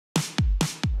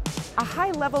A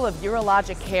high level of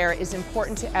urologic care is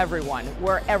important to everyone,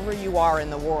 wherever you are in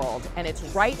the world, and it's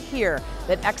right here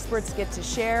that experts get to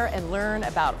share and learn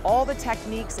about all the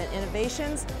techniques and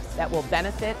innovations that will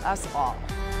benefit us all.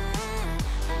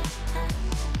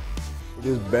 It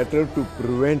is better to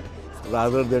prevent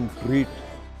rather than treat.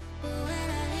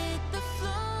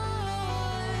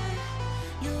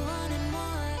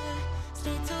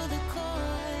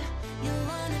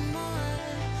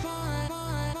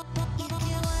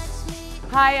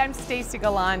 Hi, I'm Stacey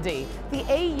Galandi. The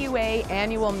AUA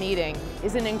Annual Meeting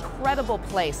is an incredible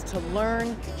place to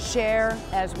learn, share,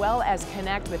 as well as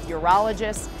connect with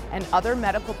urologists and other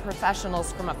medical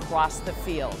professionals from across the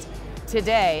field.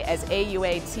 Today, as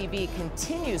AUA TV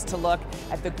continues to look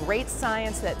at the great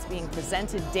science that's being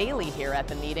presented daily here at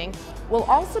the meeting, we'll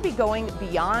also be going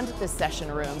beyond the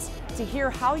session rooms to hear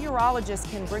how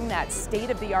urologists can bring that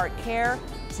state-of-the-art care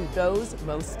to those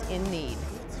most in need.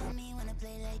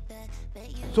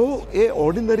 So an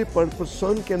ordinary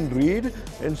person can read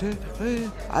and say, hey,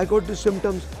 I got the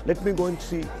symptoms, let me go and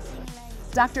see.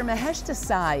 Dr. Mahesh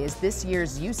Desai is this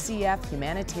year's UCF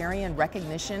Humanitarian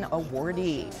Recognition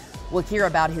Awardee. We'll hear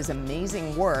about his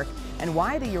amazing work and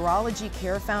why the Urology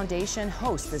Care Foundation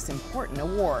hosts this important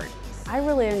award. I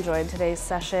really enjoyed today's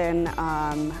session.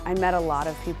 I met a lot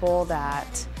of people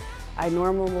that I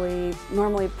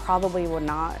normally probably would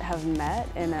not have met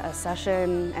in a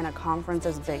session and a conference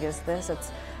as big as this.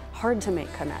 It's hard to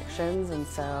make connections, and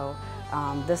so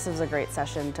this is a great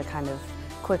session to kind of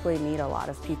quickly meet a lot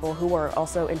of people who are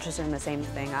also interested in the same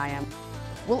thing I am.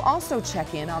 We'll also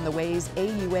check in on the ways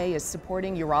AUA is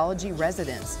supporting urology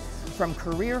residents, from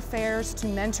career fairs to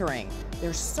mentoring.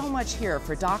 There's so much here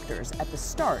for doctors at the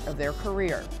start of their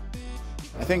career.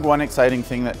 I think one exciting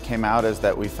thing that came out is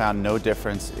that we found no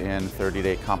difference in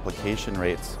 30-day complication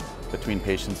rates between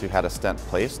patients who had a stent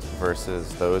placed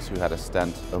versus those who had a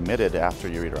stent omitted after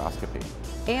ureteroscopy.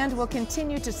 And we'll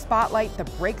continue to spotlight the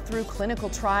breakthrough clinical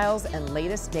trials and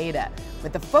latest data,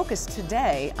 with the focus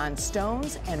today on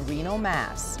stones and renal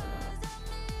mass.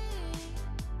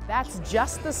 That's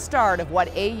just the start of what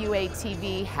AUA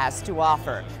TV has to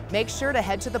offer. Make sure to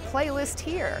head to the playlist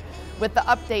here with the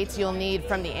updates you'll need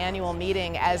from the annual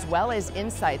meeting, as well as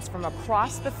insights from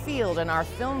across the field in our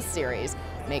film series.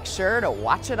 Make sure to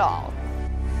watch it all.